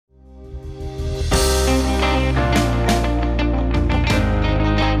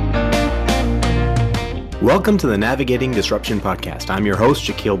Welcome to the Navigating Disruption podcast. I'm your host,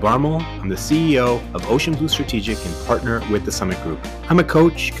 Shaquille Barmel. I'm the CEO of Ocean Blue Strategic and partner with the Summit Group. I'm a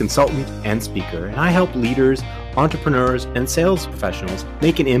coach, consultant, and speaker, and I help leaders, entrepreneurs, and sales professionals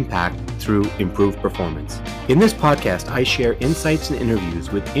make an impact through improved performance. In this podcast, I share insights and interviews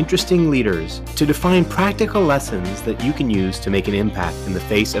with interesting leaders to define practical lessons that you can use to make an impact in the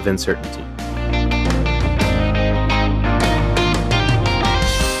face of uncertainty.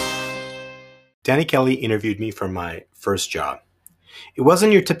 Danny Kelly interviewed me for my first job. It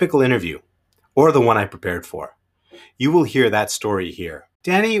wasn't your typical interview, or the one I prepared for. You will hear that story here.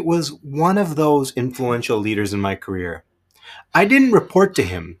 Danny was one of those influential leaders in my career. I didn't report to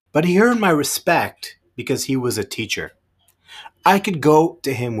him, but he earned my respect because he was a teacher. I could go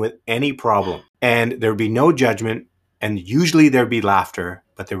to him with any problem, and there'd be no judgment, and usually there'd be laughter,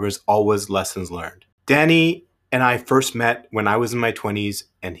 but there was always lessons learned. Danny and I first met when I was in my 20s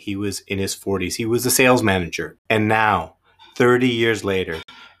and he was in his 40s. He was a sales manager. And now, 30 years later,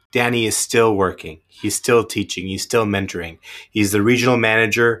 Danny is still working. He's still teaching. He's still mentoring. He's the regional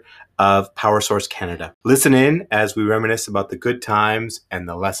manager of Powersource Canada. Listen in as we reminisce about the good times and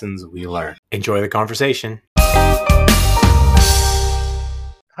the lessons we learned. Enjoy the conversation. How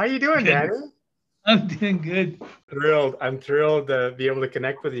you doing, Danny? I'm doing good. I'm thrilled to be able to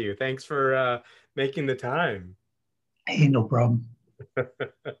connect with you. Thanks for making the time. Hey, no problem.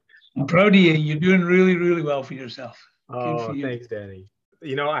 I'm proud of you. You're doing really, really well for yourself. Oh, for you. Thanks, Danny.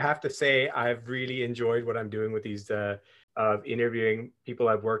 You know, I have to say, I've really enjoyed what I'm doing with these interviewing people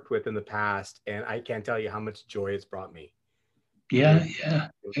I've worked with in the past, and I can't tell you how much joy it's brought me. Yeah, I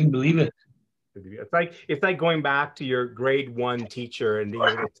can believe it. It's like going back to your grade 1 teacher and being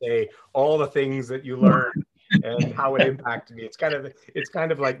able to say all the things that you learned and how it impacted me. It's kind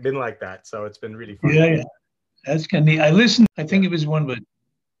of like been like that. So it's been really fun. Yeah. That's kind of neat. I listened. I think it was one with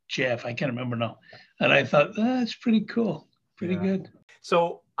Jeff. I can't remember now. And I thought, that's pretty cool. Pretty good.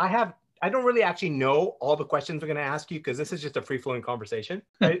 So I don't really actually know all the questions we're going to ask you because this is just a free-flowing conversation.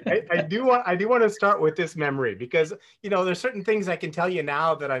 I do want to start with this memory because, you know, there's certain things I can tell you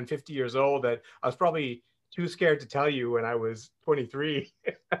now that I'm 50 years old that I was probably too scared to tell you when I was 23.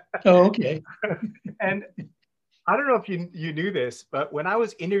 Oh, okay. And I don't know if you knew this, but when I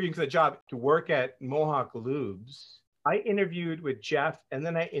was interviewing for the job to work at Mohawk Lubes, I interviewed with Jeff and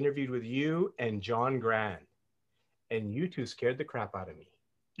then I interviewed with you and John Grad. And you two scared the crap out of me.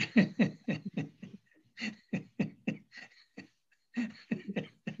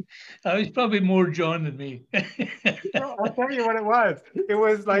 I was probably more John than me. I'll tell you what it was. It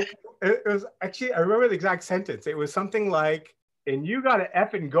was actually, I remember the exact sentence. It was something like, and you got to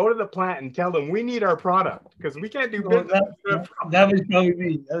effing go to the plant and tell them we need our product because we can't do business. That was probably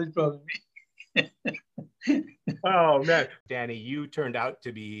me. Oh, man. Danny, you turned out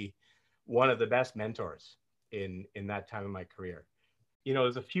to be one of the best mentors in that time of my career. You know,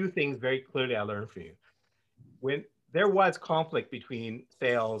 there's a few things very clearly I learned from you. When there was conflict between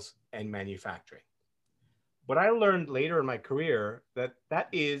sales and manufacturing, but I learned later in my career that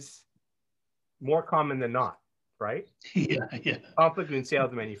is more common than not. Right? Yeah. Conflict between sales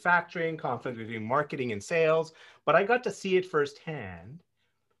and manufacturing, conflict between marketing and sales. But I got to see it firsthand.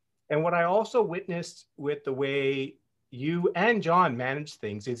 And what I also witnessed with the way you and John managed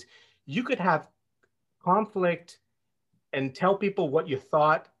things is you could have conflict and tell people what you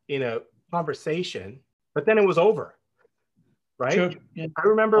thought in a conversation, but then it was over. Right? Sure. Yeah. I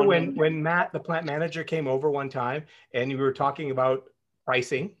remember when Matt, the plant manager, came over one time and we were talking about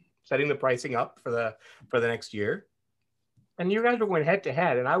pricing, setting the pricing up for the next year. And you guys were going head to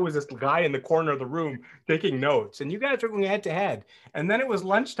head. And I was this guy in the corner of the room taking notes. And you guys were going head to head. And then it was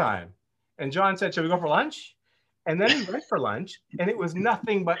lunchtime. And John said, "Shall we go for lunch?" And then we went for lunch. And it was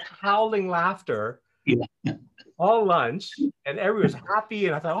nothing but howling laughter all lunch. And everyone was happy.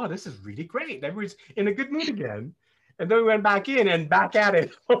 And I thought, oh, this is really great. Everyone's in a good mood again. And then we went back in and back at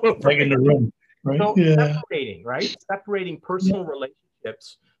it. Back in the room. Right? So separating personal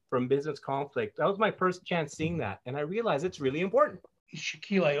relationships from business conflict. That was my first chance seeing that. And I realized it's really important.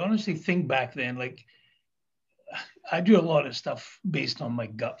 Shaquille, I honestly think back then, like I do a lot of stuff based on my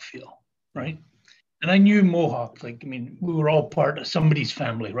gut feel, right? And I knew Mohawk, like, I mean, we were all part of somebody's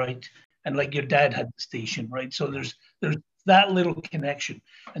family, right? And like your dad had the station, right? So there's that little connection.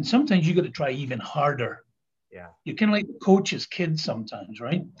 And sometimes you got to try even harder. Yeah. You can like coach as kids sometimes,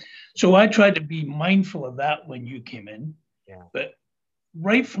 right? So I tried to be mindful of that when you came in. Yeah. But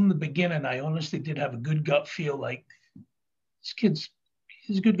right from the beginning, I honestly did have a good gut feel like this kid's,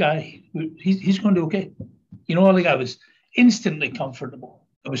 he's a good guy. He's going to do okay. You know, like I was instantly comfortable.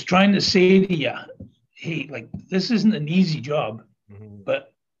 I was trying to say to you, hey, like this isn't an easy job,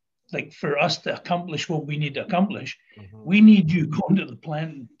 but like for us to accomplish what we need to accomplish, Mm-hmm. we need you going to the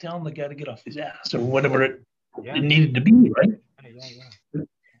plant and telling the guy to get off his ass or whatever it needed to be, right?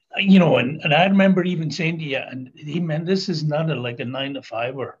 You know, and I remember even saying to you, and he meant this is not like a 9 to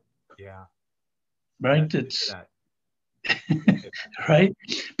 5 or right. It's right.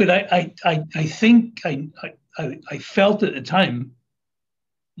 But I think I felt at the time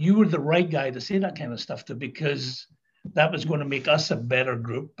you were the right guy to say that kind of stuff to, because that was going to make us a better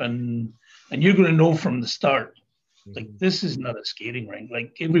group, and you're going to know from the start, like this is not a skating rink.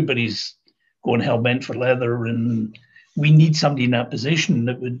 Like everybody's going hell bent for leather, and we need somebody in that position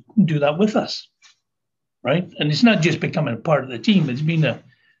that would do that with us, right? And it's not just becoming a part of the team; it's being a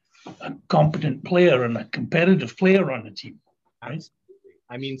competent player and a competitive player on the team, right? Absolutely.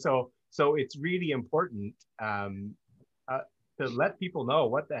 I mean, so it's really important to let people know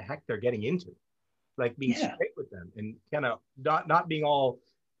what the heck they're getting into, like being straight with them and kind of not being all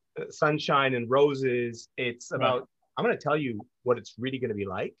sunshine and roses. It's about, I'm going to tell you what it's really going to be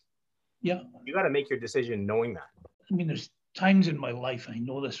like. Yeah. You got to make your decision knowing that. I mean, there's times in my life, I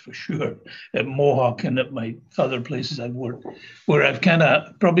know this for sure, at Mohawk and at my other places I've worked, where I've kind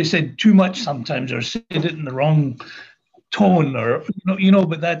of probably said too much sometimes, or said it in the wrong tone, or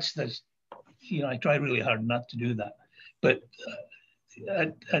but that's I try really hard not to do that. But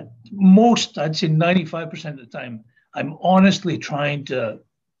at most, I'd say 95% of the time, I'm honestly trying to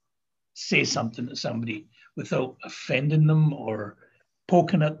say something to somebody without offending them or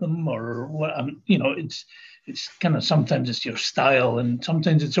poking at them or what. It's kind of, sometimes it's your style, and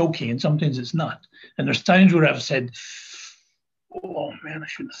sometimes it's okay, and sometimes it's not. And there's times where I've said, "Oh man, I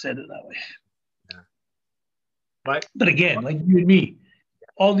shouldn't have said it that way." Yeah. But again, like you and me,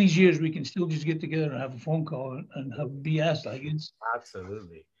 all these years we can still just get together and have a phone call and have BS. Like it's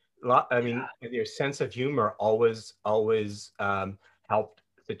absolutely. I mean, your sense of humor always helped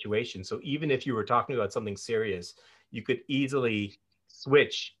situations. So even if you were talking about something serious, you could easily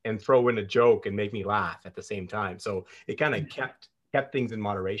switch and throw in a joke and make me laugh at the same time. So it kind of kept things in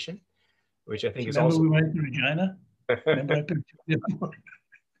moderation, which I think is also. Remember we went to Regina? Remember I picked you up?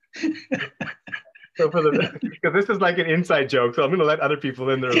 So because this is like an inside joke, so I'm going to let other people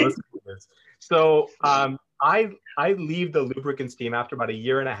in there listen to this. So I leave the lubricants team after about 1.5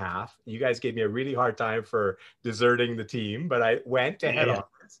 years. You guys gave me a really hard time for deserting the team, but I went to head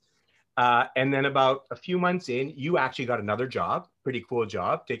office. And then about a few months in, you actually got another job, pretty cool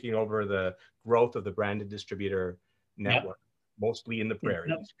job, taking over the growth of the branded distributor network, mostly in the prairies.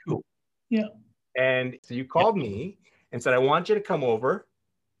 Yeah, that's cool. Yeah. And so you called me and said, I want you to come over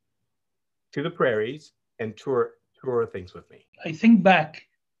to the prairies and tour things with me. I think back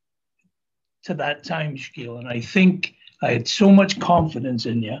to that time, Shaquille, and I think I had so much confidence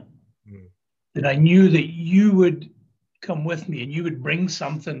in you that I knew that you would come with me and you would bring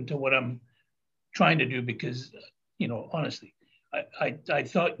something to what I'm trying to do, because, honestly, I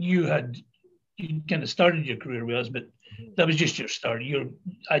thought you kind of started your career with us, but that was just your start.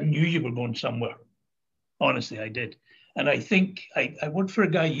 I knew you were going somewhere. Honestly, I did. And I think I worked for a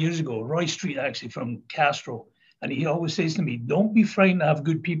guy years ago, Roy Street, actually, from Castro. And he always says to me, don't be frightened to have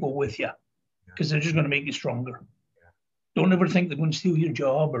good people with you, because they're just going to make you stronger. Don't ever think they're going to steal your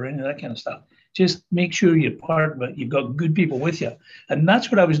job or any of that kind of stuff. Just make sure you're part of it. You've got good people with you. And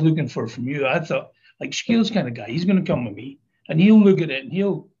that's what I was looking for from you. I thought, like, Shaquille's kind of guy, he's going to come with me and he'll look at it and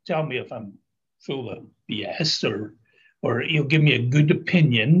he'll tell me if I'm full of BS, or he'll give me a good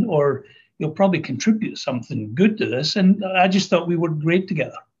opinion, or you'll probably contribute something good to this. And I just thought we were great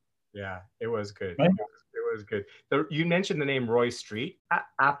together. Yeah, it was good. Right? It was good. You mentioned the name Roy Street.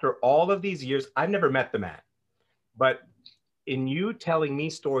 After all of these years, I've never met the man. But in you telling me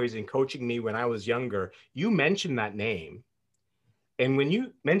stories and coaching me when I was younger, you mentioned that name. And when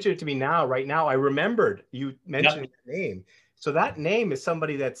you mentioned it to me right now, I remembered you mentioning that name. So that name is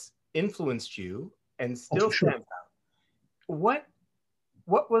somebody that's influenced you and still stands out.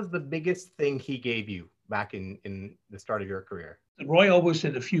 What was the biggest thing he gave you back in the start of your career? Roy always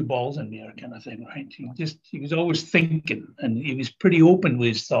had a few balls in the air, kind of thing, right? He was always thinking, and he was pretty open with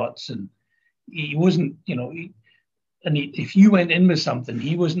his thoughts, and he wasn't, if you went in with something,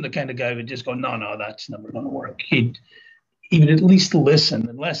 he wasn't the kind of guy who would just go, no, that's never going to work. He would at least listen,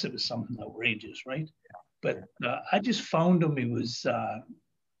 unless it was something outrageous, right? But I just found him, he was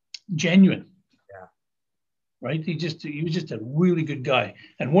genuine. Right? He was just a really good guy.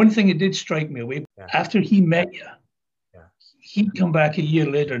 And one thing that did strike me away, after he met you, he'd come back 1 year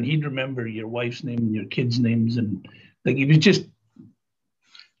later and he'd remember your wife's name and your kids' names, and like he was just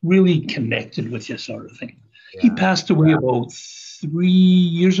really connected with you, sort of thing. He passed away about 3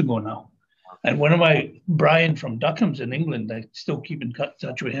 years ago now. And one of my, Brian from Duckham's in England, I still keep in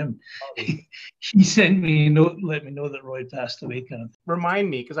touch with him. He sent me a note, let me know that Roy passed away. Kind of. Remind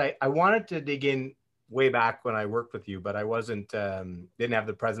me, because I wanted to dig in way back when I worked with you, but I wasn't, didn't have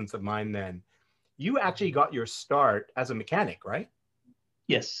the presence of mind then. You actually got your start as a mechanic, right?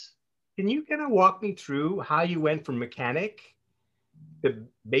 Yes. Can you kind of walk me through how you went from mechanic to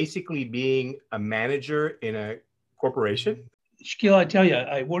basically being a manager in a corporation? Shaquille, I tell you,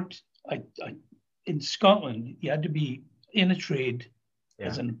 I worked in Scotland. You had to be in a trade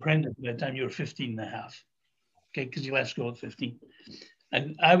as an apprentice by the time you were 15 and a half. Okay, because you left school at 15.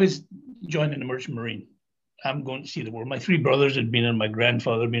 And I was joining the Merchant Marine. I'm going to see the world. My three brothers had been in, my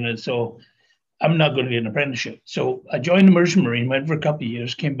grandfather had been in, so I'm not going to get an apprenticeship. So I joined the Merchant Marine, went for a couple of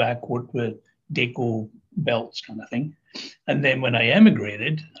years, came back, worked with Daco belts kind of thing. And then when I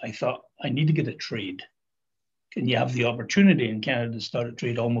emigrated, I thought I need to get a trade. And you have the opportunity in Canada to start a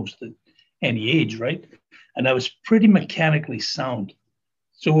trade almost at any age, right? And I was pretty mechanically sound.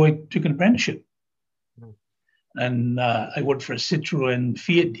 So I took an apprenticeship. And I worked for a Citroën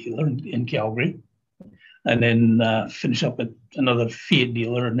Fiat dealer in Calgary, and then finished up at another Fiat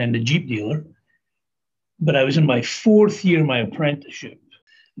dealer and then the Jeep dealer. But I was in my fourth year of my apprenticeship,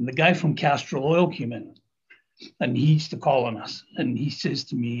 and the guy from Castrol Oil came in, and he used to call on us, and he says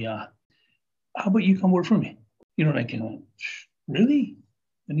to me, "How about you come work for me?" You know, and I kind of, really?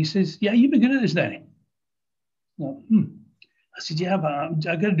 And he says, "Yeah, you've been good at this, Danny." Well, I said, "Yeah, but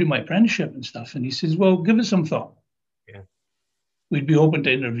I got to do my apprenticeship and stuff." And he says, "Well, give it some thought. Yeah. We'd be open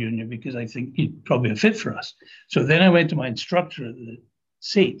to interviewing you because I think you'd probably a fit for us." So then I went to my instructor at the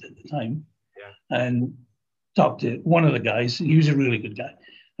SAIT at the time and talked to one of the guys. He was a really good guy.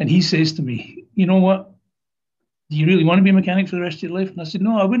 And he says to me, "You know what? Do you really want to be a mechanic for the rest of your life?" And I said,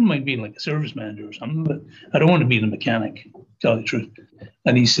 "No, I wouldn't mind being like a service manager or something, but I don't want to be the mechanic, to tell you the truth."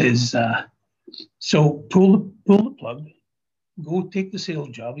 And he says, "So pull the plug, go take the sales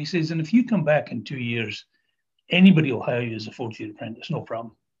job." He says, "And if you come back in 2 years, anybody will hire you as a fourth year apprentice, no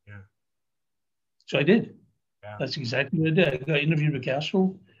problem." Yeah. So I did. Yeah. That's exactly what I did. I got interviewed with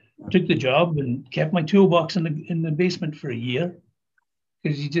Castrol, took the job, and kept my toolbox in the basement for a year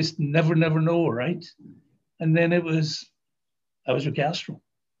because you just never know, right? And then I was with Castrol.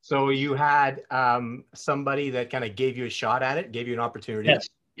 So you had somebody that kind of gave you a shot at it, gave you an opportunity. Yes.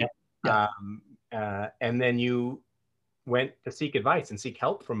 Yeah. And then you went to seek advice and seek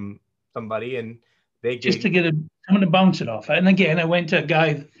help from somebody, and they just to get someone to bounce it off. And again, I went to a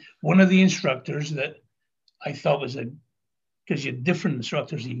guy, one of the instructors that I thought was because you had different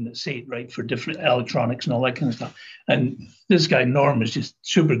instructors even at SAIT, right, for different electronics and all that kind of stuff. And this guy, Norm, is just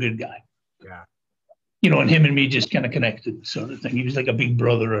super good guy. Yeah. You know, and him and me just kind of connected sort of thing. He was like a big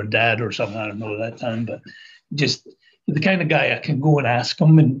brother or dad or something. I don't know at that time, but just the kind of guy I can go and ask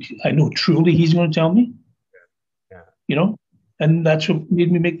him and I know truly he's going to tell me. Yeah. You know, and that's what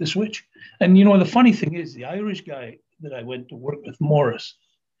made me make the switch. And, you know, the funny thing is the Irish guy that I went to work with, Morris,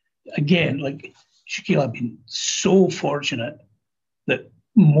 again, like Shaquille, I've been so fortunate that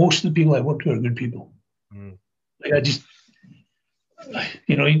most of the people I worked with are good people. Like I just,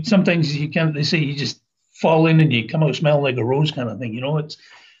 you know, sometimes you can't, they say you just fall in and you come out smelling like a rose kind of thing, you know,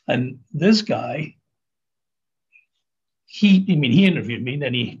 and this guy, he interviewed me, and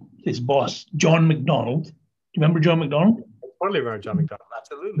then his boss, John McDonald. Do you remember John McDonald? Totally remember John McDonald.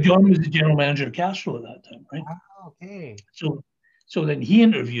 Absolutely. John was the general manager of Castrol at that time, right? Oh, okay. So then he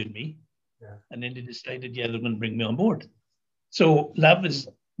interviewed me, and then they decided, they're going to bring me on board. So that was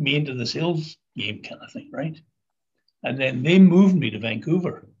me into the sales game kind of thing, right? And then they moved me to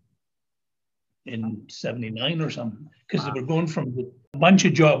Vancouver in 79 or something, because they were going from a bunch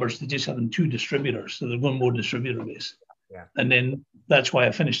of jobbers to just having 2 distributors. So they're going more distributor based. Yeah. And then that's why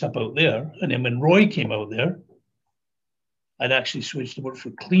I finished up out there. And then when Roy came out there, I'd actually switched to work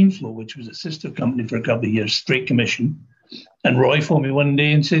for CleanFlow, which was a sister company for a couple of years, straight commission. And Roy phoned me one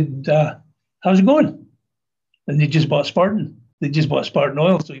day and said, "How's it going?" And they just bought Spartan. They just bought Spartan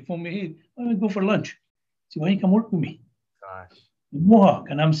Oil. So he phoned me, "Hey, why don't we go for lunch?" I said, "Why don't you come work with me?" Gosh. Mohawk.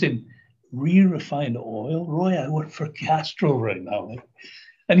 And I'm saying, "Re-refined oil? Roy, I work for Castrol right now."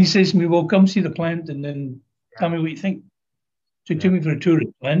 And he says to me, "Well, come see the plant and then tell me what you think." So he took me for a tour of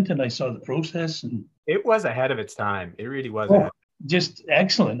the plant, and I saw the process. And it was ahead of its time. It really was. Just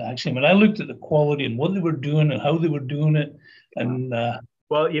excellent, actually. When I looked at the quality and what they were doing and how they were doing it, and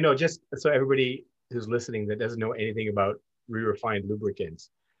well, you know, just so everybody who's listening that doesn't know anything about re-refined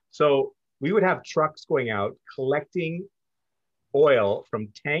lubricants, so we would have trucks going out collecting oil from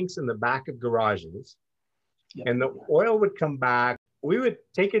tanks in the back of garages, and the oil would come back. We would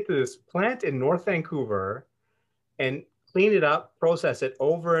take it to this plant in North Vancouver and clean it up, process it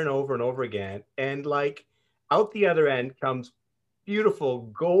over and over and over again. And like out the other end comes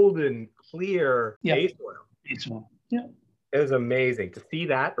beautiful, golden, clear base oil. Base oil. Yeah. It was amazing to see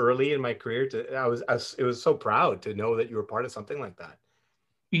that early in my career. It was so proud to know that you were part of something like that.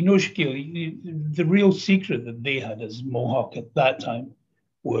 You know, Shaquille, the real secret that they had as Mohawk at that time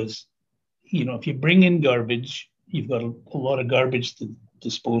was, you know, if you bring in garbage, you've got a lot of garbage to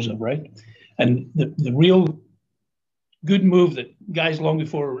dispose of, right? And the real good move that guys long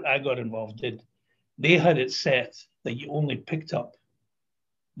before I got involved did, they had it set that you only picked up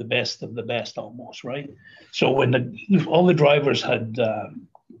the best of the best almost, right? So when all the drivers had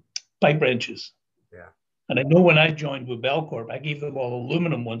pipe wrenches, yeah. And I know when I joined with Belcorp, I gave them all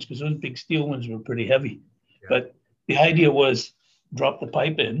aluminum ones because those big steel ones were pretty heavy. Yeah. But the idea was drop the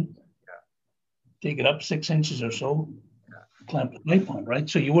pipe in, take it up 6 inches or so, clamp the pipe on, right?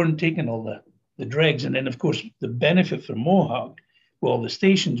 So you weren't taking all the dregs. And then, of course, the benefit for Mohawk, well, the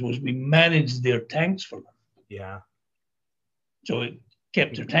stations was we managed their tanks for them. Yeah. So it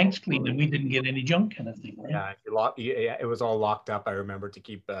kept their tanks clean and we didn't get any junk kind of thing, right? Yeah, it was all locked up, I remember, to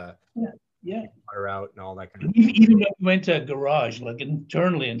keep water out and all that kind of thing. Even when we went to a garage, like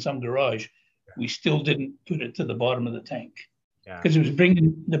internally in some garage, we still didn't put it to the bottom of the tank. Because it was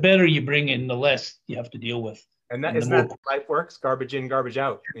the better you bring in, the less you have to deal with. And that isn't that life works, garbage in, garbage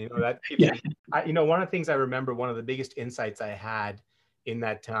out. You know, that keeps you know, one of the things I remember, one of the biggest insights I had in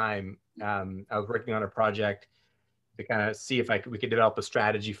that time, I was working on a project to kind of see if we could develop a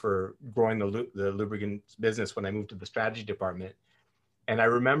strategy for growing the lubricants business when I moved to the strategy department. And I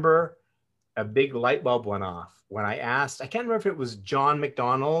remember a big light bulb went off when I asked, I can't remember if it was John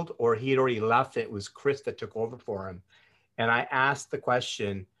McDonald or he had already left. It was Chris that took over for him. And I asked the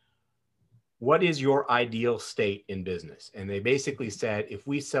question, what is your ideal state in business? And they basically said, if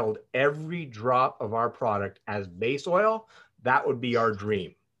we sold every drop of our product as base oil, that would be our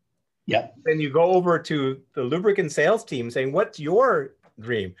dream. Yeah. Then you go over to the lubricant sales team saying, what's your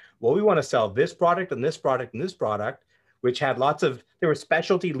dream? Well, we want to sell this product and this product and this product, which had there were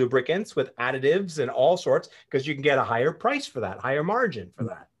specialty lubricants with additives and all sorts, because you can get a higher price for that, higher margin for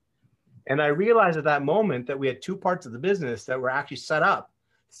that. And I realized at that moment that we had two parts of the business that were actually set up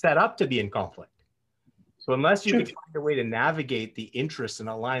to be in conflict. So unless you could find a way to navigate the interests and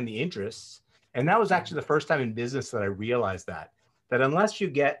align the interests, and that was actually the first time in business that I realized that unless you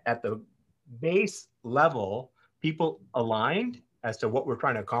get at the base level, people aligned as to what we're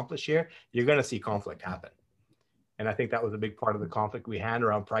trying to accomplish here, you're going to see conflict happen. And I think that was a big part of the conflict we had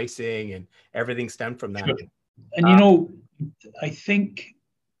around pricing, and everything stemmed from that. Sure. And you know, I think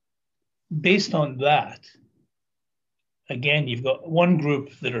based on that, again, you've got one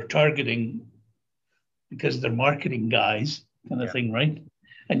group that are targeting because they're marketing guys kind of thing, right?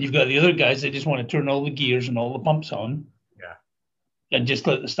 And you've got the other guys that just want to turn all the gears and all the pumps on. Yeah. And just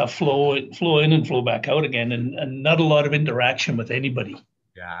let the stuff flow in and flow back out again, and not a lot of interaction with anybody.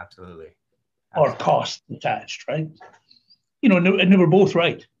 Yeah, absolutely. Or cost attached, right? You know, and they were both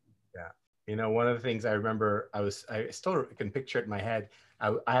right. Yeah. You know, one of the things I remember, I still can picture it in my head.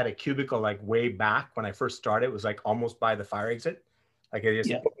 I had a cubicle like way back when I first started. It was like almost by the fire exit. Like I just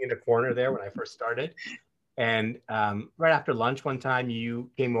put me in a corner there when I first started. And right after lunch one time, you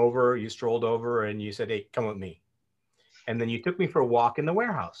strolled over and you said, hey, come with me. And then you took me for a walk in the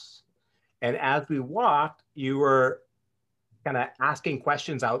warehouse. And as we walked, you were kind of asking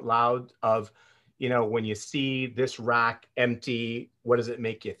questions out loud of, you know, when you see this rack empty, what does it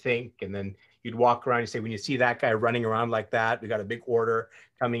make you think? And then you'd walk around and say, when you see that guy running around like that, we got a big order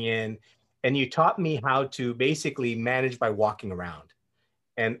coming in. And you taught me how to basically manage by walking around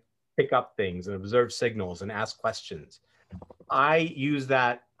and pick up things and observe signals and ask questions. I use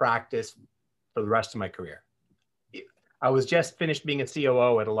that practice for the rest of my career. I was just finished being a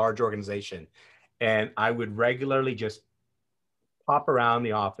COO at a large organization, and I would regularly just pop around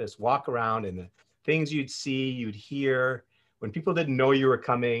the office, walk around, and the things you'd see, you'd hear when people didn't know you were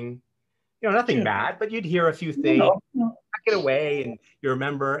coming, you know, nothing bad, but you'd hear a few things, pack it away, and you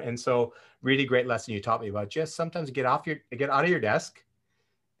remember. And so really great lesson you taught me about just sometimes get out of your desk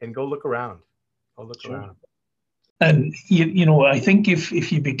and go look around. Go look around. And you know, I think if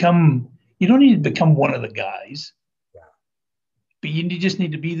you don't need to become one of the guys, but you just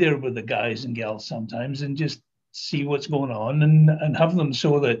need to be there with the guys and gals sometimes and just see what's going on and have them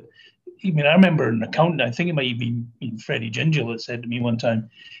so that, I mean, I remember an accountant, I think it might have been Freddie Ginger that said to me one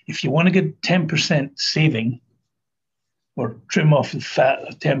time, if you want to get 10% saving or trim off the fat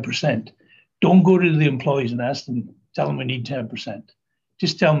of 10%, don't go to the employees and tell them we need 10%.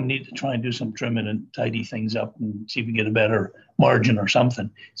 Just tell them we need to try and do some trimming and tidy things up and see if we get a better margin or something.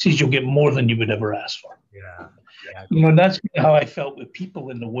 It says you'll get more than you would ever ask for. Yeah. Yeah, You know, that's how I felt with people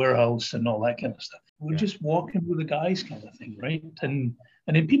in the warehouse and all that kind of stuff. We're yeah, just walking with the guys kind of thing, right? And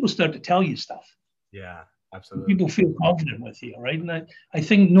then people start to tell you stuff. yeah, absolutely. People feel confident with you, right? And I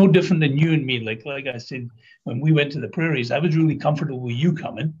think no different than you and me. Like I said, when we went to the prairies, I was really comfortable with you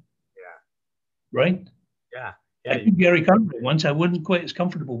coming, Yeah, right? yeah, I yeah, think Gary comfortable once. I wasn't quite as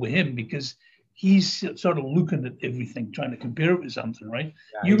comfortable with him because he's sort of looking at everything, trying to compare it with something, right?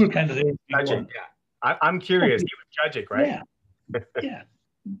 yeah. You He's were kind of there judging. before. Yeah, I'm curious. Okay. He was judging, right? Yeah, yeah,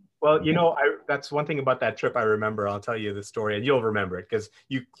 Well, that's one thing about that trip I remember. I'll tell you the story, and you'll remember it because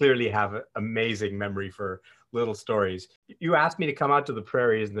you clearly have an amazing memory for little stories. You asked me to come out to the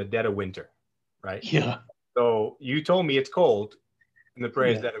prairies in the dead of winter, right? yeah, So you told me it's cold in the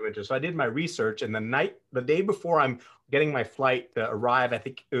prairies yeah. dead of winter. So I did my research, and the day before I'm getting my flight to arrive, I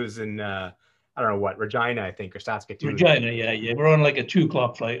think it was in I don't know what, Regina, I think, or Saskatoon. Regina, yeah, yeah. We're on like a 2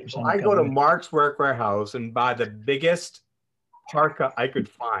 o'clock flight or So something I go to coming Mark's Work Warehouse and buy the biggest parka I could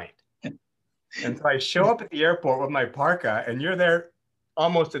find. in. And so I show up at the airport with my parka, and you're there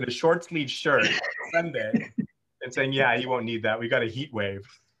almost in a short sleeve shirt Sunday and saying, "Yeah, you won't need that. We got a heat wave."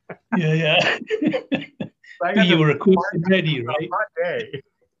 Yeah, yeah. So I But got you this were equipped parka and ready, on a right? hot day,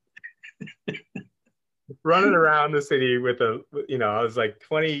 running around the city with I was like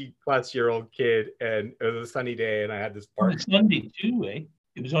 20-plus-year-old kid, and it was a sunny day, and I had this On a parka. Sunday too, eh?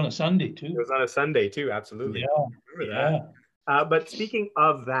 It was on a Sunday It too. was on a Sunday too, absolutely. Yeah, Remember that. yeah. But speaking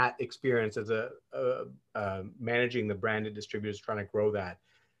of that experience as managing the branded distributors, trying to grow that,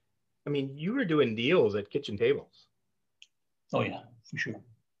 I mean, you were doing deals at kitchen tables, Oh yeah, for sure.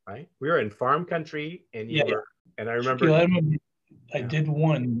 right? We were in farm country, and Yeah, yeah. and I Yeah, remember, I remember I yeah, did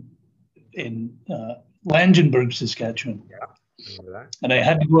one in Langenburg, Saskatchewan, yeah, I remember that. and I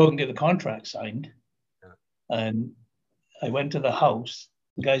had to go out and get the contract signed. Yeah, And I went to the house.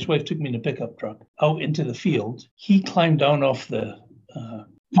 The guy's wife took me in a pickup truck out into the field. He climbed down off the uh,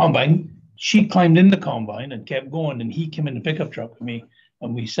 combine. She climbed in the combine and kept going. And he came in the pickup truck with me.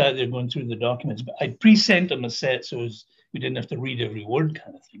 And we sat there going through the documents. But I pre-sent him a set so we didn't have to read every word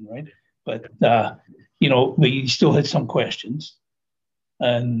kind of thing, right? But, we still had some questions.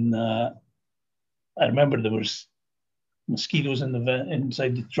 And I remember there was mosquitoes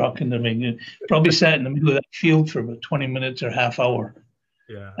inside the truck and everything. Probably sat in the middle of that field for about 20 minutes or half hour.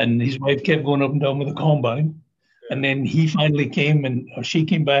 yeah, And his wife kept going up and down with the combine. yeah, And then he finally came or she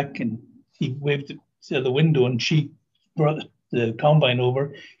came back and he waved to the window and she brought the combine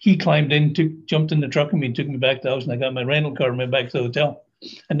over. He climbed in, jumped in the truck with me and took me back to the house, and I got my rental car and went back to the hotel.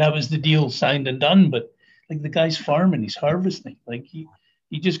 And that was the deal signed and done. But like the guy's farming, he's harvesting. Like he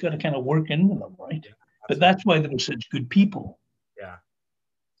just got to kind of work in with them, right? yeah, But absolutely, that's why they were such good people, yeah,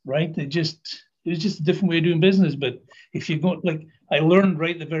 right? It was just a different way of doing business. But if you go, like I learned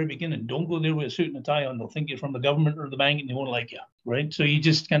right at the very beginning, don't go there with a suit and a tie on. They'll think you're from the government or the bank and they won't like you, right? So you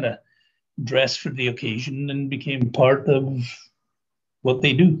just kind of dress for the occasion and became part of what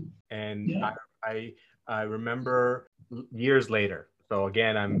they do. and Yeah. I remember years later. So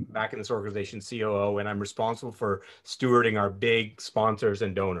again, I'm back in this organization, COO, and I'm responsible for stewarding our big sponsors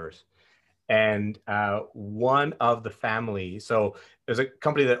and donors. And one of the family, so there's a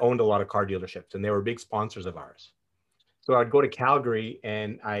company that owned a lot of car dealerships, and they were big sponsors of ours. So I'd go to Calgary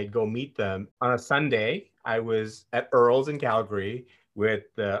and I'd go meet them. On a Sunday, I was at Earl's in Calgary with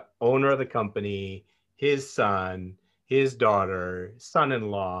the owner of the company, his son, his daughter,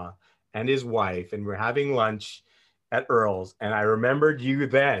 son-in-law, and his wife, and we're having lunch at Earl's. And I remembered you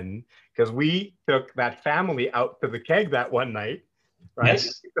then because we took that family out to the keg that one night, right?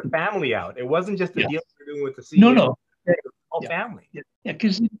 Yes. The family out. It wasn't just the Yeah. deal we were doing with the No, CEO, no. it was the whole Yeah. family. Yeah. Yeah.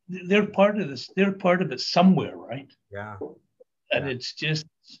 Because they're part of this. They're part of it somewhere, right? Yeah. And Yeah. it's just,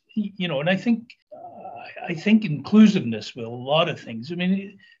 and I think inclusiveness with a lot of things. I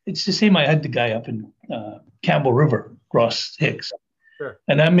mean, it's the same. I had the guy up in Campbell River, Ross Hicks, Sure.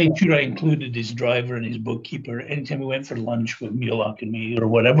 and I made sure I included his driver and his bookkeeper anytime we went for lunch with Mulak and me or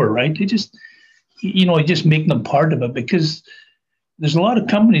whatever, right? I just make them part of it because there's a lot of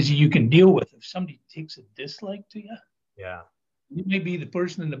companies you can deal with. If somebody takes a dislike to you, Yeah. you may be the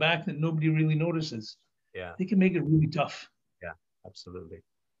person in the back that nobody really notices. Yeah. They can make it really tough. Yeah. Absolutely.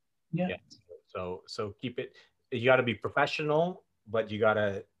 Yeah. Yeah. So keep it. You got to be professional, but you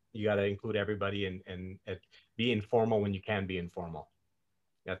gotta include everybody and be informal when you can be informal.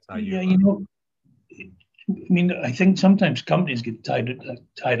 That's how you. Yeah, I mean, I think sometimes companies get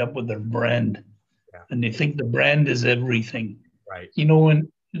tied up with their brand, Yeah. and they think the brand is everything. Right.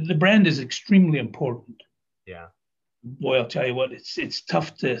 And the brand is extremely important. Yeah. Boy, I'll tell you what, it's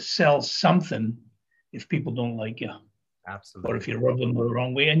tough to sell something if people don't like you or Absolutely. if you rub them the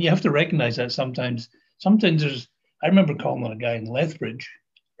wrong way. And you have to recognize that sometimes Sometimes I remember calling on a guy in Lethbridge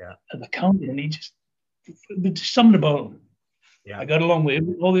Yeah. at the counter, and just something about him. Yeah. I got along with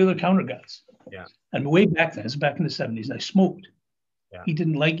all the other counter guys. Yeah. And way back then, it's back in the 70s, I smoked. Yeah. He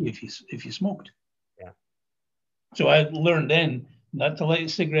didn't like you if you smoked. Yeah. So I learned then not to light a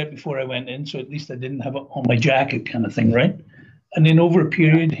cigarette before I went in, so at least I didn't have it on my jacket, kind of thing, right? And then over a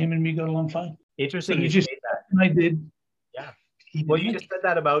period, him and me got along fine. Interesting. But You it just say that. I did. Yeah. He Well, didn't you like just said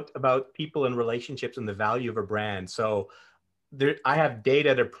that about people and relationships and the value of a brand. So there, I have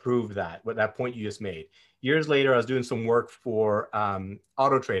data to prove that. What that point you just made. Years later, I was doing some work for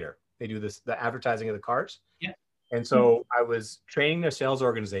Auto Trader. They do the advertising of the cars. Yeah. And so I was training their sales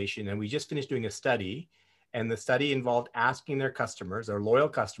organization, and we just finished doing a study. And the study involved asking their customers, their loyal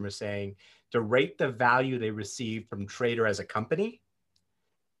customers, saying to rate the value they received from Trader as a company.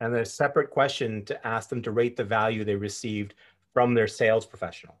 And a separate question to ask them to rate the value they received from their sales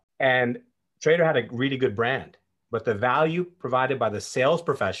professional. And Trader had a really good brand, but the value provided by the sales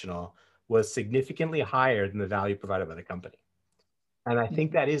professional was significantly higher than the value provided by the company. And I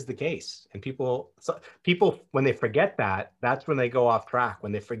think that is the case. And people, when they forget that, that's when they go off track.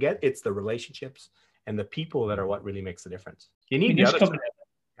 When they forget it's the relationships and the people that are what really makes the difference. You need the other side.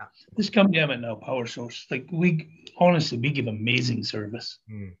 Yeah. This company I'm at now, Powersource, like we give amazing service.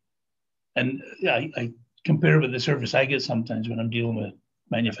 And I compare it with the service I get sometimes when I'm dealing with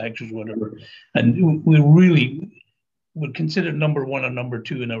manufacturers, whatever. And we really would consider number one or number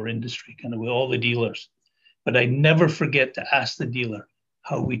two in our industry, kind of with all the dealers. But I never forget to ask the dealer,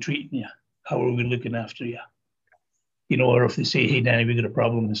 how are we treating you? How are we looking after you? You know, or if they say, hey, Danny, we got a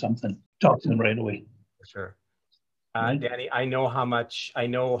problem with something, talk to them right away. For sure. Danny, I know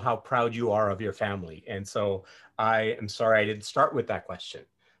how proud you are of your family. And so I am sorry I didn't start with that question,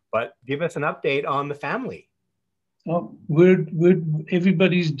 but give us an update on the family. Oh,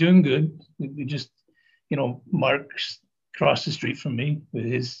 everybody's doing good. We just, you know, Mark's across the street from me with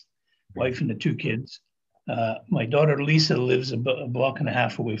his wife and the two kids. My daughter Lisa lives a block and a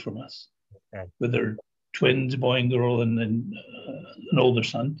half away from us, with her twins, boy and girl, and then an older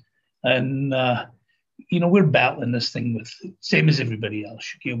son. And you know, we're battling this thing with same as everybody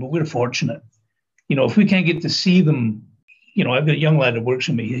else, but we're fortunate. You know, if we can't get to see them, you know, I've got a young lad that works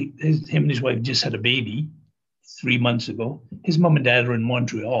with me. Him and his wife just had a baby 3 months ago. His mom and dad are in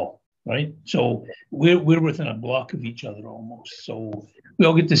Montreal, right? So we're within a block of each other almost. So we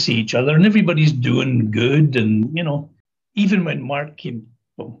all get to see each other, and everybody's doing good. And you know, even when Mark came,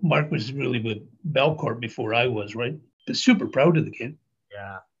 well, Mark was really with Belcorp before I was, right? But super proud of the kid.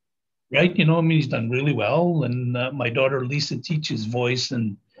 Yeah. Right, you know, I mean, he's done really well. And my daughter Lisa teaches voice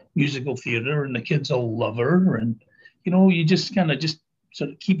and musical theater, and the kids all love her. And you know, you just kind of just sort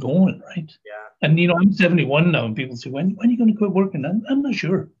of keep going, right? Yeah. And you know, I'm 71 now, and people say, when are you going to quit working? I'm not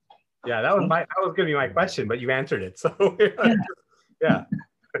sure. Yeah, that was going to be my question, but you answered it. So yeah.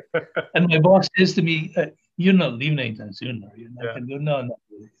 And my boss says to me, "You're not leaving anytime soon, are you?" And I can go, "No, not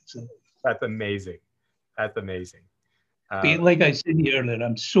really." So that's amazing. That's amazing. Like I said earlier,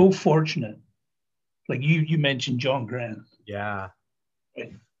 I'm so fortunate. Like you mentioned John Grant. Yeah.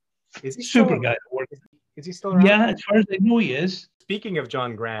 Right? Is he super guy to work? Is he still around? Yeah, as far as I know, he is. Speaking of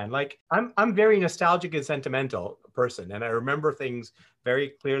John Grant, like I'm very nostalgic and sentimental person, and I remember things very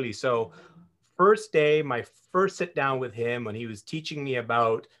clearly. So first day, my first sit down with him when he was teaching me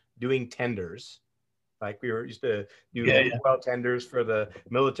about doing tenders, like we used to do tenders for the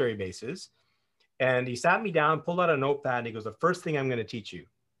military bases. And he sat me down, pulled out a notepad, and he goes, the first thing I'm going to teach you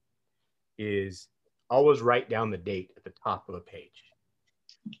is always write down the date at the top of a page.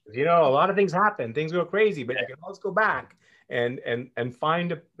 You know, a lot of things happen, things go crazy, but you can always go back and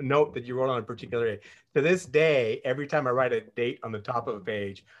find a note that you wrote on a particular day. To this day, every time I write a date on the top of a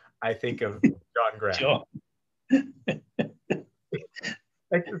page, I think of John Grant. John.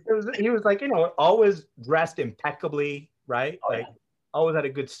 Like, he was like, you know, always dressed impeccably, right? Like always had a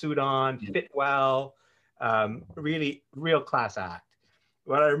good suit on, fit well, really real class act.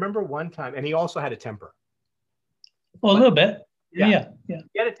 But I remember one time, and he also had a temper. Well, a little bit. Yeah. He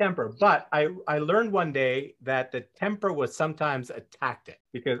had a temper, but I learned one day that the temper was sometimes a tactic,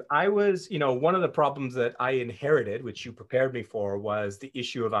 because I was, you know, one of the problems that I inherited, which you prepared me for, was the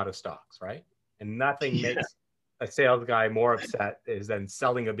issue of out of stocks, right? And nothing makes a sales guy more upset is than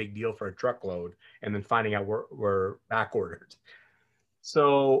selling a big deal for a truckload and then finding out we're back ordered.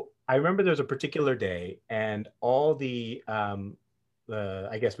 So I remember there was a particular day, and all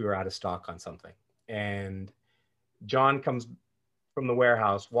I guess we were out of stock on something, and John comes from the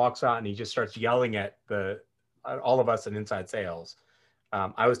warehouse, walks out, and he just starts yelling at all of us in inside sales.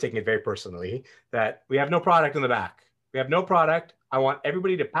 I was taking it very personally that we have no product in the back. We have no product. I want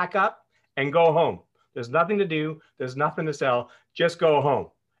everybody to pack up and go home. There's nothing to do. There's nothing to sell. Just go home.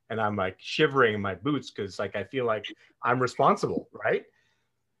 And I'm like shivering in my boots because like I feel like I'm responsible, right?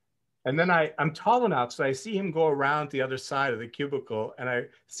 And then I'm tall enough, so I see him go around the other side of the cubicle, and I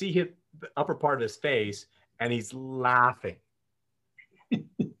see hit the upper part of his face, and he's laughing.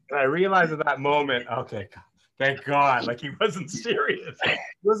 And I realized at that moment, okay, thank God, like he wasn't serious. He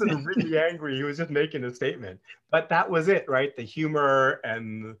wasn't really angry. He was just making a statement. But that was it, right? The humor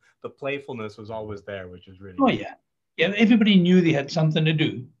and the playfulness was always there, which is really Oh, yeah. Yeah, everybody knew they had something to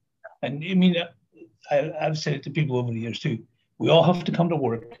do. And I mean, I've said it to people over the years too. We all have to come to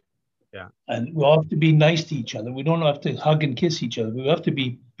work. Yeah. And we all have to be nice to each other. We don't have to hug and kiss each other. We have to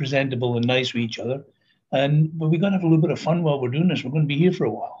be presentable and nice with each other. But we got to have a little bit of fun while we're doing this. We're going to be here for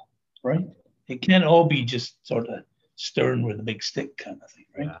a while, right? It can't all be just sort of stern with a big stick kind of thing,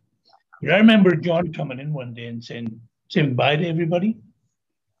 right? Yeah. But I remember John coming in one day and saying bye to everybody.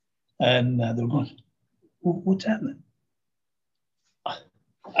 And they were going, what's happening?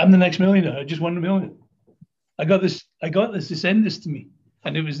 I'm the next millionaire. I just won $1 million. I got this. They send this to me.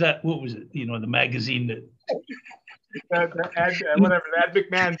 And it was that, what was it? You know, the magazine that... whatever, the Ed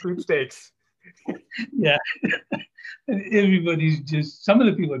McMahon sweepstakes. Yeah. And everybody's just, some of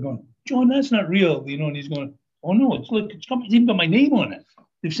the people are going, John, that's not real. You know, and he's going, oh no, it's even got my name on it.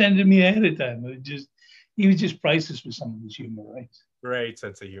 They've sent it me ahead of time. He was just priceless with some of his humor, right? Great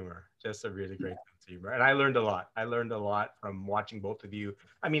sense of humor. Just a really great sense of humor. And I learned a lot. I learned a lot from watching both of you.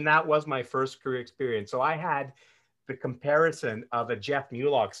 I mean, that was my first career experience. So I had the comparison of a Jeff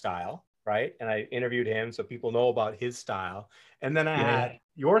Mulock style, right? And I interviewed him so people know about his style. And then I had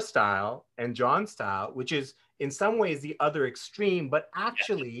your style and John's style, which is in some ways the other extreme, but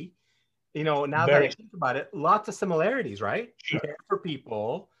actually, you know, now that I think about it, lots of similarities, right? Sure. Care for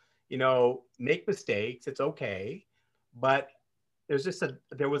people, you know, make mistakes, it's okay. But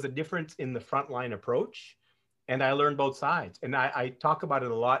there was a difference in the frontline approach. And I learned both sides. And I talk about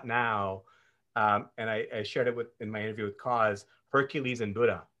it a lot now. And I shared it in my interview with Cause, Hercules and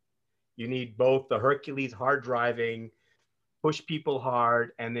Buddha. You need both the Hercules, hard driving, push people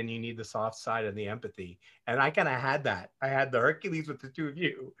hard, and then you need the soft side and the empathy. And I kind of had that. I had the Hercules with the two of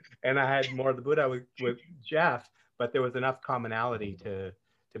you, and I had more of the Buddha with Jeff, but there was enough commonality to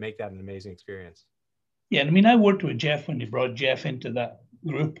make that an amazing experience. Yeah, and I mean, I worked with Jeff when they brought Jeff into that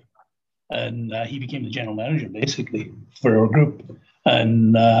group, and he became the general manager, basically, for our group.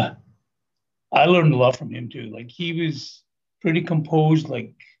 And I learned a lot from him too. Like, he was pretty composed,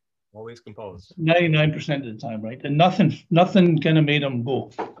 like always composed 99% of the time, right? And nothing kind of made him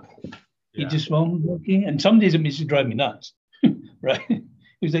go. He just went, okay. And some days it used to drive me nuts, right? He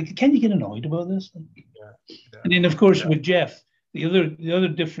was like, "Can you get annoyed about this?" And then, of course, with Jeff, the other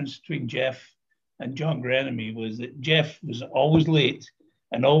difference between Jeff and John Granamy was that Jeff was always late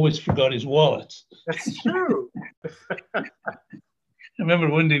and always forgot his wallet. That's true. I remember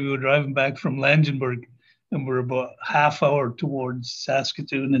one day we were driving back from Langenburg, and we're about half hour towards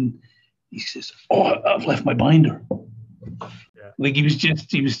Saskatoon, and he says, "Oh, I've left my binder." Yeah. Like he was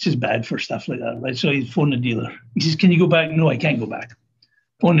just bad for stuff like that, right? So he phoned the dealer. He says, "Can you go back?" "No, I can't go back."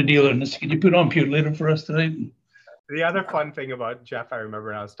 Phone the dealer and says, "Can you put on Pure later for us tonight?" The other fun thing about Jeff, I remember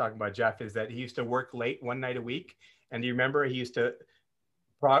when I was talking about Jeff, is that he used to work late one night a week. And do you remember he used to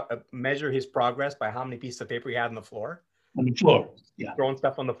measure his progress by how many pieces of paper he had on the floor? On the floor, yeah. Throwing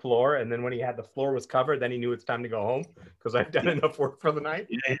stuff on the floor. And then when he had the floor was covered, then he knew it's time to go home because I've done enough work for the night.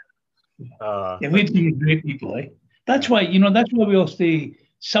 Yeah, we had some great people, eh? That's why we all stay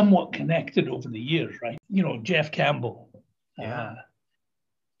somewhat connected over the years, right? You know, Jeff Campbell.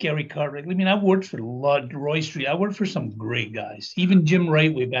 Gary Cartwright. I mean, I've worked for a lot, Roy Street. I worked for some great guys. Even Jim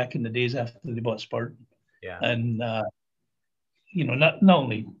Wright way back in the days after they bought Spartan. Yeah. And, you know, not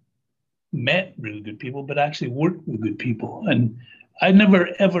only met really good people, but actually worked with good people. And I never,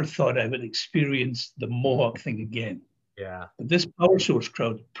 ever thought I would experience the Mohawk thing again. Yeah. But this Powersource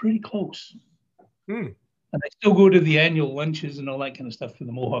crowd, pretty close. And I still go to the annual lunches and all that kind of stuff for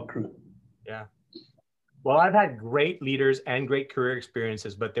the Mohawk crew. Yeah. Well, I've had great leaders and great career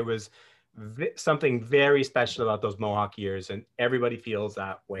experiences, but there was something very special about those Mohawk years, and everybody feels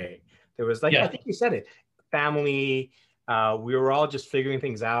that way. There was, like, I think you said it, family. We were all just figuring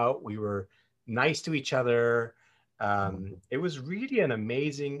things out. We were nice to each other. It was really an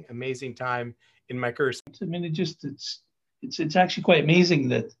amazing, amazing time in my career. I mean, it's actually quite amazing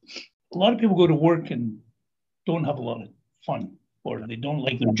that a lot of people go to work and don't have a lot of fun, or they don't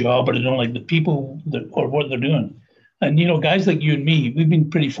like their job, or they don't like the people or what they're doing. And, you know, guys like you and me, we've been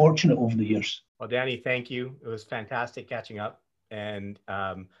pretty fortunate over the years. Well, Danny, thank you. It was fantastic catching up. And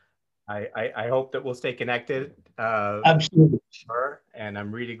I hope that we'll stay connected. Absolutely. And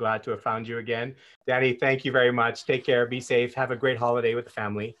I'm really glad to have found you again. Danny, thank you very much. Take care. Be safe. Have a great holiday with the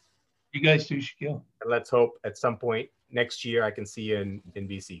family. You guys too, Shaquille. And let's hope at some point next year I can see you in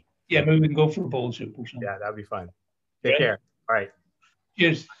BC. Yeah, maybe we can go for a bowl soup or something. Yeah, that'd be fun. Take care. All right.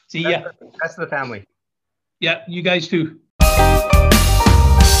 Cheers. See ya. Rest of the family. Yeah, you guys too.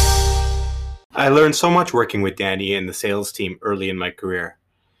 I learned so much working with Danny and the sales team early in my career.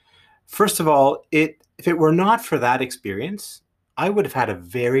 First of all, if it were not for that experience, I would have had a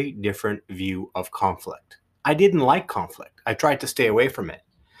very different view of conflict. I didn't like conflict. I tried to stay away from it.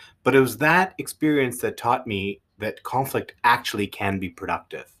 But it was that experience that taught me that conflict actually can be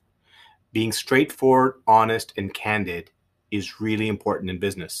productive. Being straightforward, honest, and candid is really important in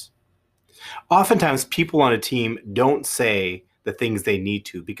business. Oftentimes, people on a team don't say the things they need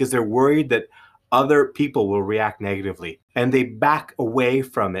to because they're worried that other people will react negatively, and they back away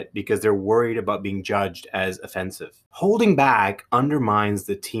from it because they're worried about being judged as offensive. Holding back undermines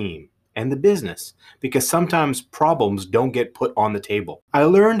the team and the business because sometimes problems don't get put on the table. I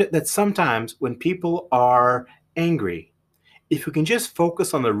learned that sometimes when people are angry, if we can just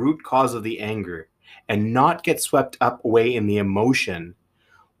focus on the root cause of the anger and not get swept up away in the emotion,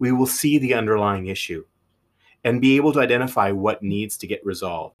 we will see the underlying issue and be able to identify what needs to get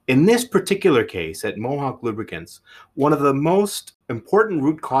resolved. In this particular case at Mohawk Lubricants, one of the most important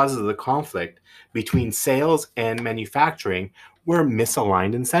root causes of the conflict between sales and manufacturing were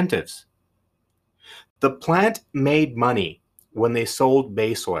misaligned incentives. The plant made money when they sold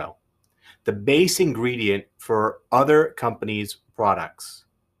base oil, the base ingredient for other companies' products.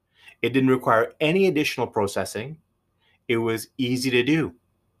 It didn't require any additional processing. It was easy to do.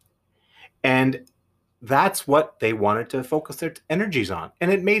 And that's what they wanted to focus their energies on.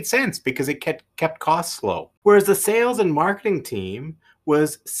 And it made sense because it kept costs low. Whereas the sales and marketing team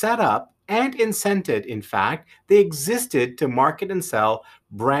was set up and incented, in fact, they existed to market and sell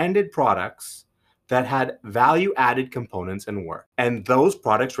branded products that had value-added components and work. And those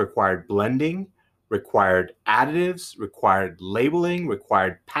products required blending, required additives, required labeling,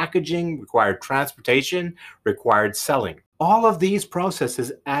 required packaging, required transportation, required selling. All of these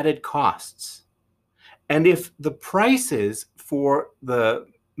processes added costs. And if the prices for the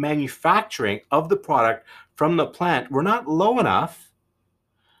manufacturing of the product from the plant were not low enough,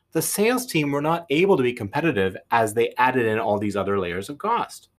 the sales team were not able to be competitive as they added in all these other layers of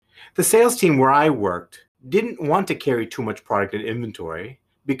cost. The sales team where I worked didn't want to carry too much product in inventory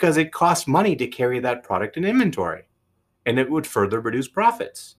because it cost money to carry that product in inventory, and it would further reduce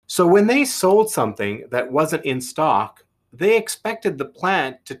profits. So when they sold something that wasn't in stock, they expected the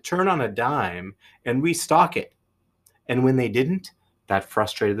plant to turn on a dime and restock it. And when they didn't, that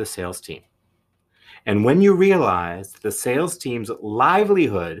frustrated the sales team. And when you realize the sales team's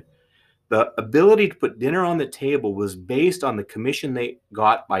livelihood, the ability to put dinner on the table was based on the commission they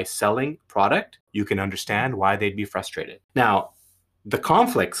got by selling product, you can understand why they'd be frustrated. Now, the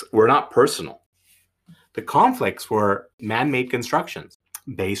conflicts were not personal. The conflicts were man-made constructions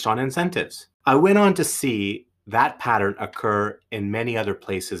based on incentives. I went on to see that pattern occur in many other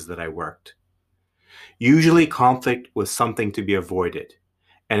places that I worked. Usually conflict was something to be avoided.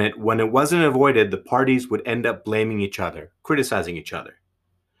 And when it wasn't avoided, the parties would end up blaming each other, criticizing each other.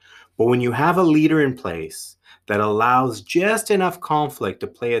 But when you have a leader in place that allows just enough conflict to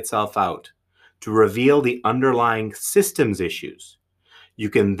play itself out, to reveal the underlying systems issues, you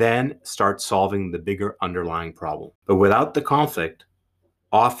can then start solving the bigger underlying problem. But without the conflict,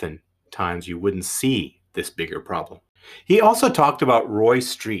 oftentimes you wouldn't see this bigger problem. He also talked about Roy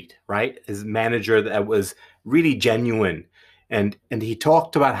Street, right? His manager that was really genuine. And he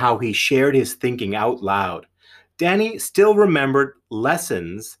talked about how he shared his thinking out loud. Danny still remembered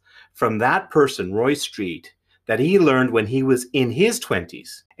lessons from that person, Roy Street, that he learned when he was in his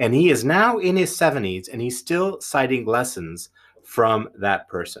 20s. And he is now in his 70s, and he's still citing lessons from that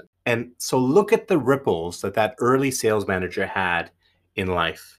person. And so look at the ripples that that early sales manager had in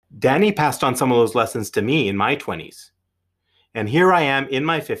life. Danny passed on some of those lessons to me in my 20s. And here I am in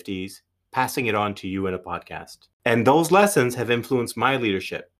my 50s, passing it on to you in a podcast. And those lessons have influenced my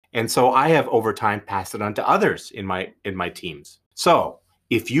leadership. And so I have over time passed it on to others in my teams. So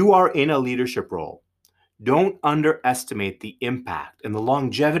if you are in a leadership role, don't underestimate the impact and the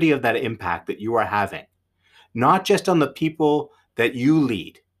longevity of that impact that you are having, not just on the people that you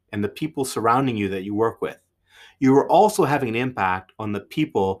lead and the people surrounding you that you work with. You are also having an impact on the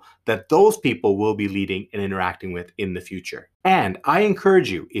people that those people will be leading and interacting with in the future. And I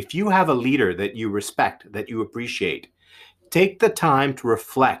encourage you, if you have a leader that you respect, that you appreciate, take the time to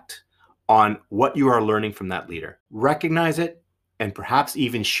reflect on what you are learning from that leader. Recognize it and perhaps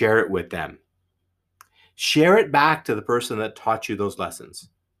even share it with them. Share it back to the person that taught you those lessons.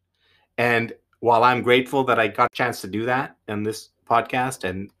 And while I'm grateful that I got a chance to do that in this podcast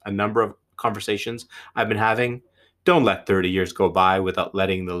and a number of conversations I've been having, don't let 30 years go by without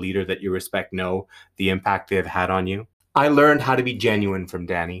letting the leader that you respect know the impact they've had on you. I learned how to be genuine from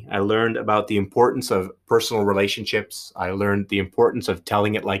Danny. I learned about the importance of personal relationships. I learned the importance of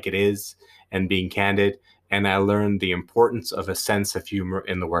telling it like it is and being candid. And I learned the importance of a sense of humor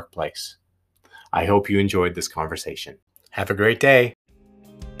in the workplace. I hope you enjoyed this conversation. Have a great day.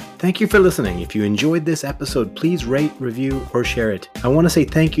 Thank you for listening. If you enjoyed this episode, please rate, review, or share it. I want to say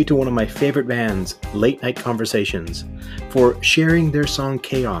thank you to one of my favorite bands, Late Night Conversations, for sharing their song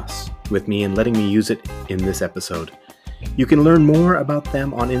Chaos with me and letting me use it in this episode. You can learn more about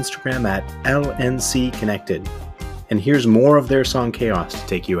them on Instagram at LNC Connected. And here's more of their song Chaos to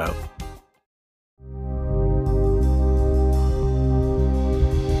take you out.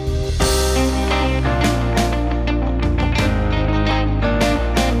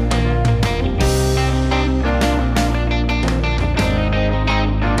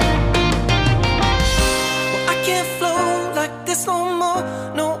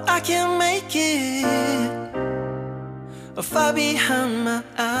 Far behind my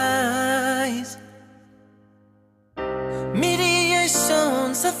eyes,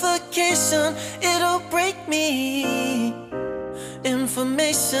 mediation, suffocation, it'll break me.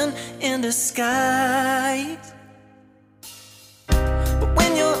 Information in disguise. But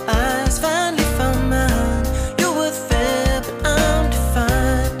when your eyes finally found mine, you were there, but I'm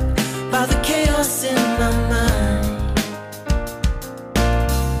defined by the chaos in my mind.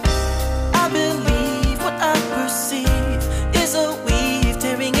 I believe what I perceive is a weave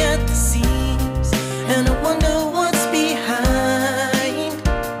tearing at the seams, and I wonder what's behind.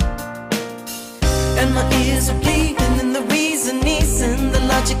 And my ears are bleeding, and the reason isn't the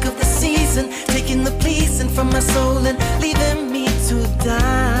logic of the season, taking the pleasing from my soul and leaving me to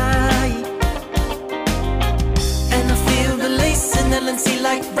die. And I feel the lacing, LNC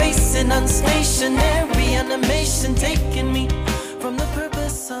like racing, unstationary animation taking me